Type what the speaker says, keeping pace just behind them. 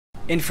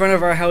in front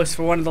of our house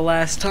for one of the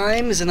last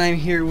times, and I'm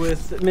here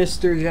with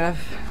Mr.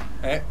 Jeff.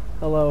 Hey.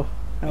 Hello.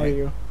 How are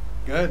you?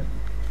 Good.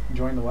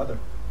 Enjoying the weather.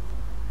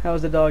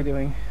 How's the dog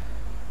doing?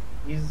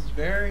 He's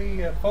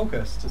very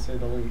focused, to say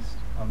the least,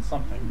 on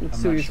something. Let's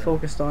I'm see what not he's sure.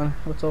 focused on.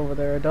 What's over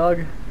there? A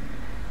dog?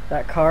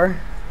 That car?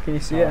 Can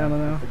you see it? I don't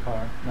know. The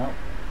car. No.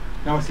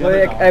 No, it's the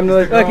Wait, other dog.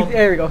 It's the girl.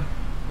 There we go.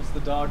 It's the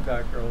dog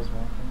that girl's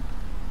walking.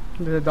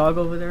 There's a dog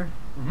over there?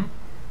 Mm-hmm.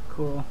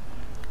 Cool.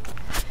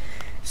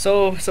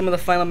 So, some of the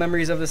final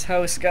memories of this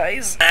house,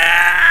 guys.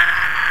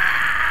 Yeah.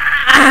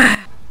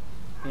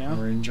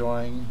 We're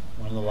enjoying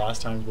one of the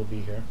last times we'll be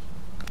here.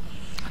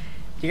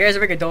 Do you guys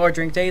ever get dollar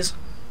drink days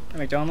at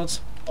McDonald's?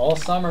 All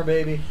summer,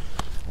 baby.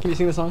 Can you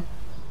sing the song?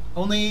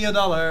 Only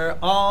 $1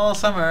 all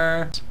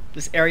summer.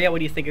 This area, what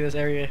do you think of this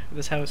area,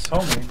 this house?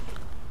 Homey.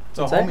 It's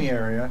a What's that? homey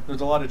area.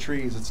 There's a lot of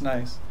trees. It's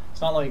nice.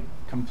 It's not like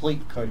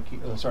complete cookie.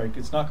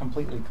 It's not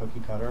completely cookie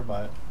cutter,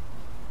 but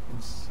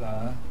it's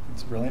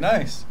really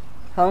nice.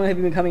 How long have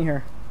you been coming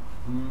here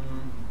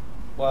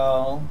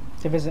Well,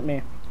 to visit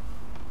me?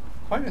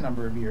 quite a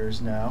number of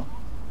years now.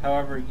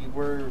 However, you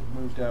were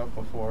moved out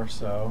before,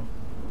 so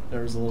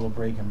there was a little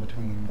break in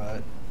between.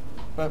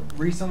 But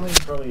recently,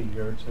 probably a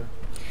year or two.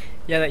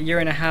 Yeah, that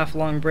year-and-a-half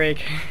long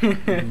break.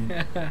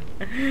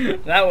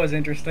 That was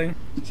interesting.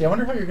 See, I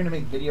wonder how you're gonna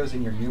make videos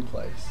in your new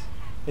place.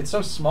 It's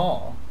so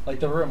small, like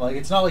the room. Like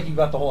it's not like you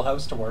got the whole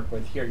house to work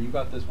with here. You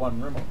got this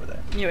one room over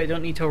there. Yeah, I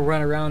don't need to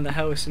run around the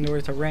house in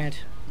order to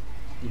rant.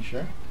 You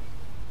sure?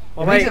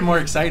 Well, It makes it more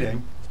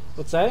exciting.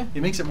 What's that?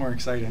 It makes it more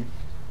exciting.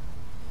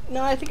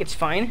 No, I think it's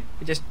fine.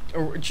 I just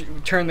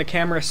turn the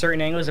camera a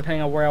certain angles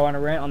depending on where I want to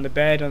rant, on the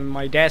bed, on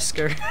my desk,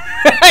 or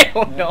I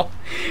don't know.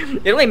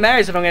 It only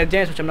matters if I'm going to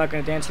dance, which I'm not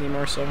going to dance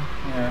anymore, so.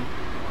 Yeah.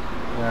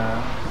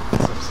 Yeah.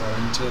 That's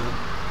upsetting too.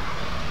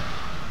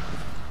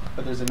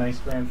 But there's a nice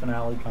grand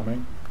finale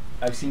coming.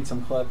 I've seen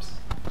some clips.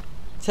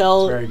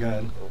 Tell It's very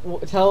good.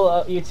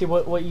 Tell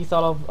YouTube what you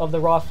thought of the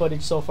raw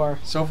footage so far.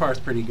 So far, it's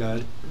pretty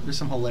good. There's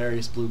some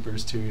hilarious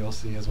bloopers too. You'll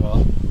see as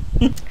well.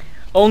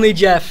 Only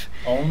Jeff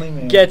Only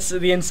me gets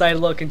the inside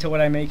look into what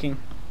I'm making.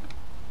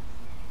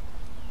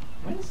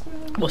 Wednesday.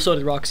 Well, so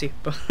did Roxy.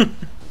 But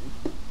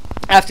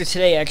after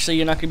today, actually,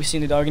 you're not going to be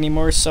seeing the dog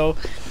anymore, so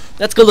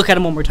let's go look at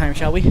him one more time,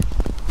 shall we?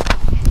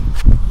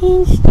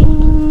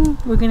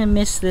 We're going to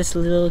miss this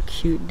little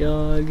cute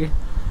dog.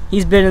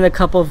 He's been in a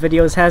couple of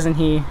videos, hasn't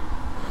he?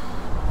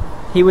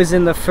 He was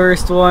in the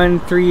first one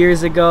 3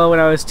 years ago when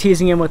I was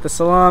teasing him with the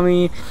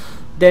salami.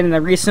 Then in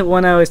the recent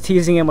one, I was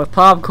teasing him with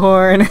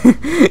popcorn.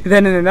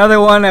 Then in another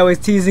one, I was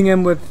teasing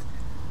him with...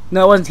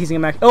 No, I wasn't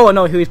teasing him. Oh,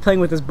 no, he was playing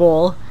with his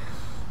bowl.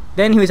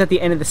 Then he was at the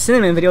end of the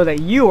cinnamon video that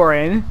you were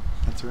in.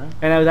 That's right.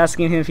 And I was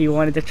asking him if he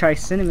wanted to try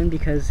cinnamon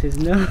because his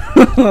nose...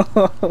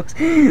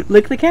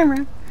 Look at the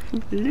camera.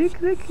 Look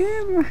at the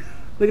camera.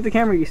 Look at the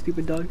camera, you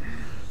stupid dog.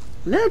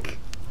 Look.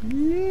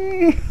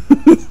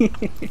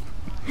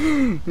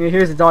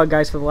 Here's the dog,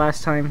 guys, for the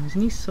last time.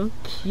 Isn't he so You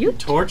cute?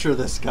 torture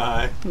this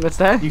guy. What's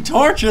that? You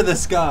torture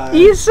this guy.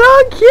 He's so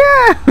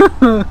cute!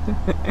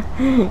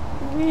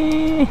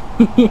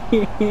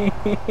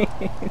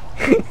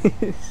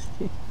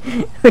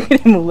 Look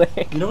at him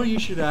lick. You know what you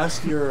should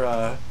ask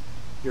your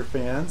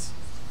fans?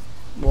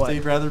 What? If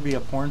they'd rather be a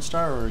porn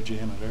star or a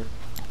janitor.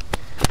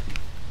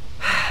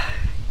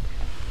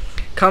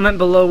 Comment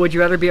below, would you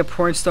rather be a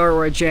porn star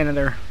or a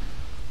janitor?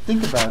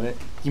 Think about it.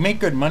 You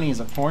make good money as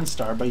a porn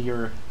star, but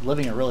you're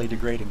living a really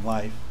degrading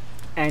life.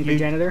 And you're a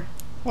janitor?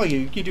 Well,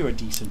 you do a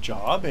decent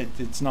job.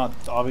 It's not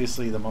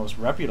obviously the most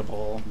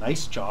reputable,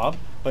 nice job,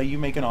 but you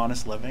make an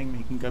honest living,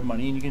 making good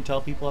money, and you can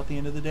tell people at the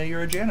end of the day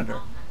you're a janitor.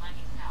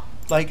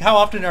 Like, how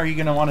often are you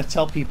going to want to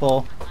tell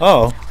people,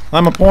 oh,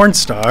 I'm a porn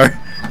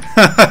star?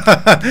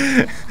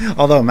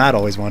 Although Matt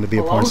always wanted to be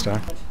a porn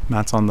star.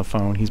 Matt's on the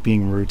phone. He's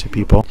being rude to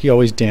people. He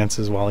always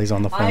dances while he's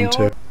on the phone,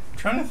 too. I'm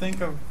trying to think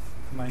of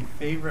my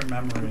favorite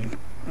memory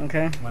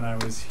Okay. when I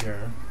was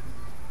here.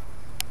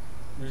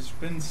 There's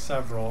been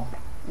several.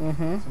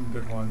 Mm-hmm. Some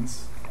good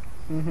ones.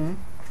 Mm-hmm.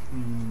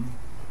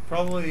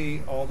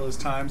 Probably all those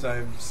times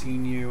I've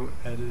seen you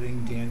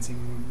editing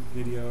dancing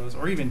videos,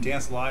 or even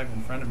dance live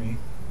in front of me.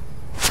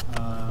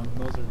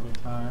 Those are good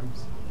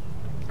times.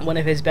 One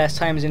of his best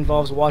times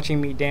involves watching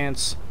me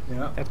dance.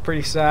 Yeah. That's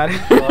pretty sad.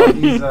 Well,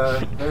 he's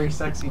a very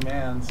sexy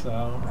man,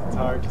 so it's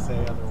hard to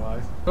say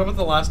otherwise. What about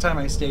the last time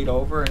I stayed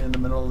over and in the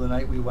middle of the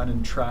night we went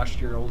and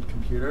trashed your old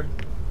computer?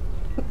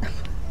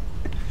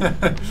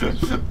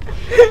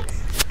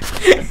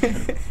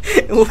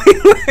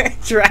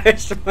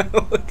 Trashed my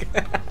old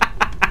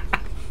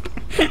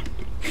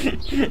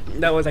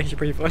That was actually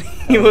pretty funny.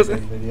 That was a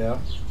good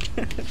video.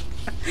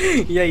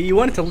 Yeah, you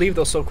wanted to leave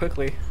those so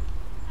quickly.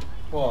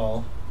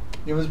 Well,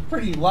 it was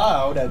pretty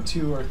loud at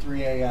 2 or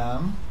 3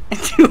 a.m.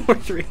 2 or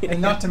 3.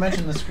 And not to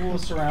mention the school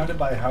is surrounded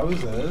by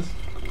houses.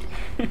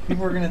 People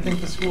were going to think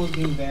the school is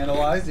being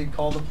vandalized. They'd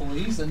call the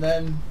police, and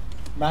then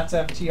Matt's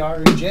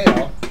FTR in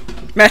jail.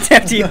 Matt's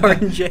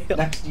FTR in jail.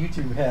 Next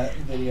YouTube hit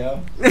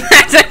video.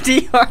 Matt's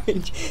FTR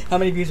in jail. How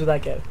many views would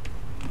that get?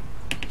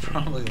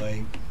 Probably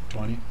like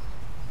 20.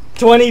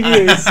 20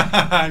 views.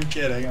 I'm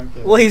kidding. I'm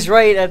kidding. Well, he's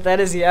right. That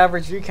is the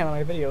average view count on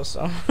my videos.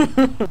 So.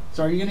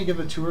 So, are you gonna give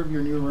a tour of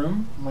your new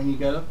room when you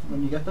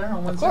get there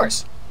on Wednesday? Of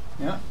course.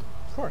 Yeah.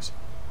 Of course.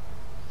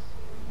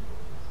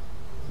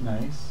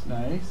 Nice,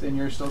 nice. And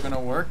you're still gonna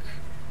work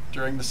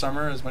during the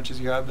summer as much as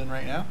you have been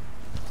right now?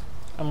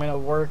 I'm gonna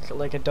work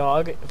like a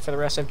dog for the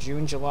rest of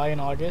June, July, and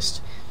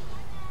August.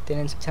 Then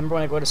in September,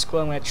 when I go to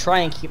school, I'm gonna try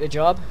and keep the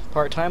job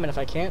part-time, and if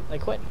I can't, I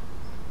quit.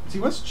 See,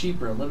 what's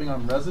cheaper, living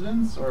on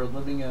residence or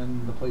living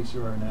in the place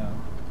you are now?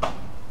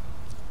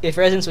 If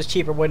residence was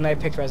cheaper, wouldn't I have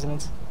picked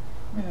residence?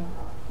 Yeah.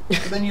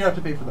 But then you have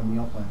to pay for the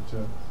meal plan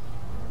too.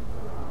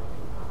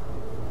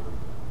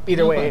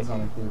 Either meal way. plan's not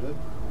included.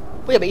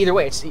 Well, yeah, but either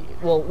way, it's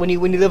when you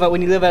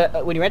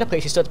rent a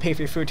place, you still have to pay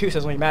for your food too, so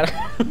it doesn't really matter.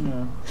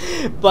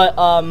 Yeah. But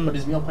But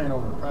is meal plan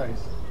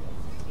overpriced?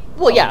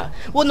 well, yeah.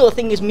 Well, no, the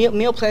thing is,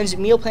 meal plans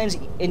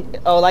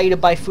allow you to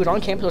buy food on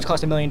campus, which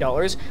costs $1 million.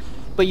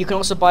 But you can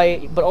also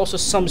also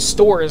some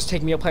stores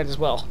take meal plans as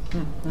well.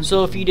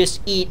 So if you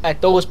just eat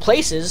at those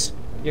places,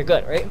 you're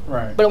good, right?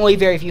 Right. But only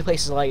very few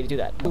places allow you to do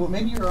that. Well,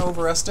 maybe you're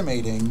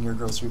overestimating your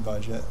grocery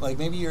budget. Like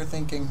maybe you're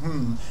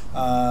thinking,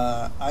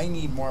 I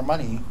need more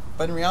money,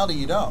 but in reality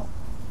you don't.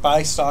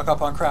 Buy stock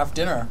up on craft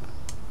dinner.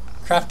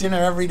 Craft dinner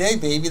every day,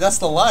 baby. That's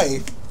the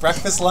life.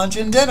 Breakfast, lunch,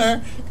 and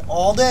dinner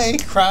all day.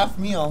 Craft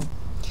meal.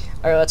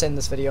 All right, let's end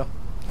this video.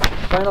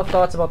 Final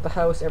thoughts about the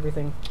house,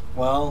 everything.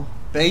 Well,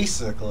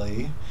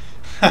 basically,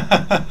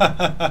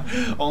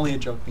 only a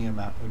joke me and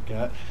Matt would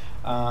get.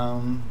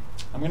 I'm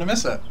gonna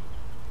miss it.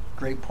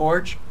 Great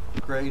porch,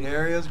 great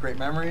areas, great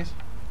memories.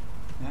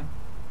 Yeah.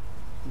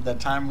 That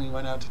time we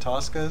went out to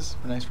Tosca's,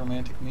 a nice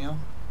romantic meal.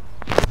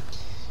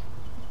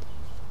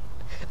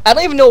 I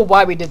don't even know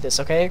why we did this,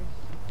 okay?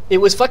 It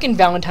was fucking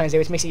Valentine's Day,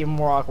 which makes it even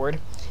more awkward.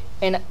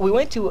 And we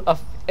went to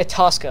a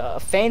Tosca, a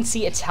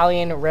fancy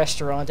Italian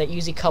restaurant that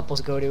usually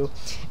couples go to.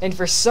 And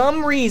for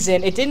some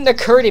reason, it didn't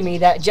occur to me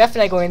that Jeff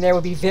and I going there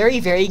would be very,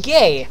 very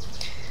gay.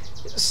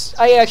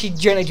 I actually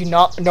generally do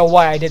not know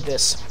why I did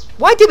this.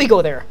 Why did we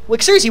go there?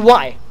 Like, seriously,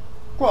 why?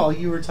 Well,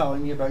 you were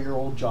telling me about your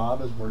old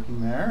job as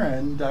working there,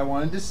 and I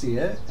wanted to see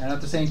it. And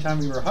at the same time,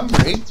 we were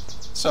hungry,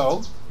 so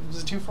it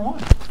was a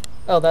 2-for-1.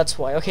 Oh, that's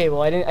why. Okay,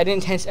 well, I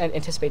didn't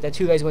anticipate that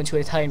two guys going to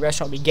an Italian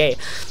restaurant would be gay.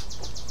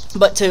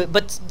 But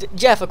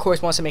Jeff, of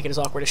course, wants to make it as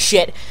awkward as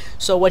shit.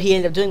 So what he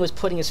ended up doing was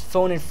putting his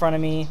phone in front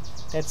of me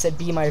that said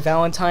 "Be My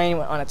Valentine"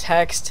 on a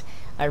text.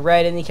 I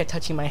read it, and he kept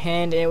touching my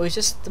hand, and it was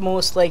just the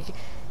most, like,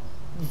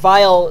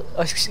 vile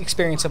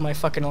experience of my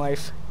fucking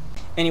life.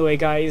 Anyway,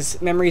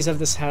 guys, memories of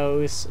this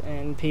house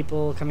and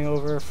people coming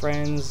over,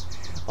 friends,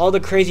 all the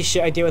crazy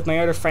shit I did with my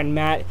other friend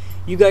Matt.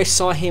 You guys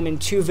saw him in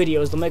 2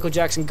 videos, the Michael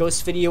Jackson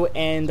ghost video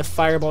and the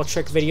fireball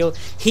trick video.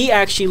 He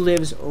actually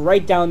lives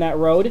right down that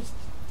road,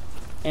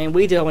 and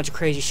we did a bunch of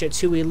crazy shit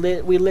too. We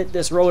lit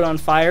this road on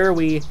fire.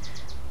 We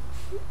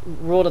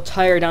rolled a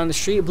tire down the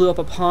street, blew up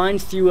a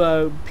pond, threw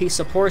a piece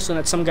of porcelain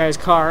at some guy's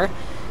car.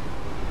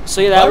 So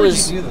yeah, that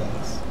was... Why would you do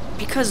this?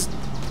 Because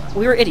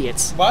we were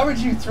idiots. Why would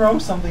you throw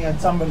something at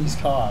somebody's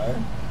car?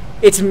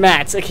 It's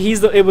Matt's. Like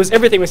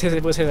everything was his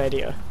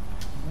idea.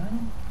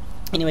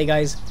 Anyway,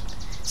 guys.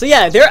 So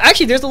yeah,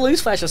 there's the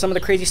loose flash of some of the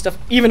crazy stuff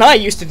even I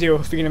used to do,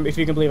 if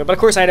you can believe it. But of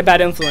course, I had a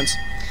bad influence.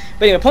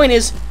 But anyway, the point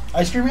is,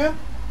 Ice cream man?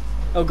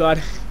 oh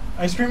god,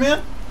 Ice cream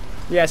man?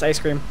 yes, ice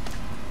cream.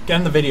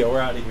 End the video. We're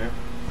out of here.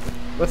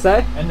 What's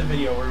that? End the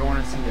video. We're going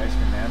to see the ice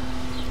cream man.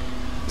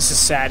 This is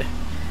sad.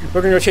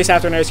 We're gonna go chase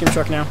after an ice cream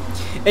truck now.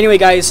 Anyway,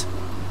 guys,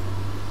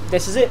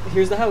 this is it.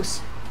 Here's the house.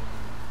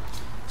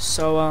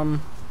 So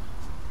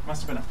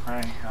Must have been a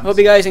prank. hope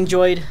you guys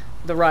enjoyed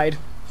the ride.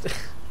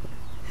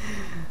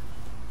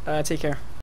 Take care.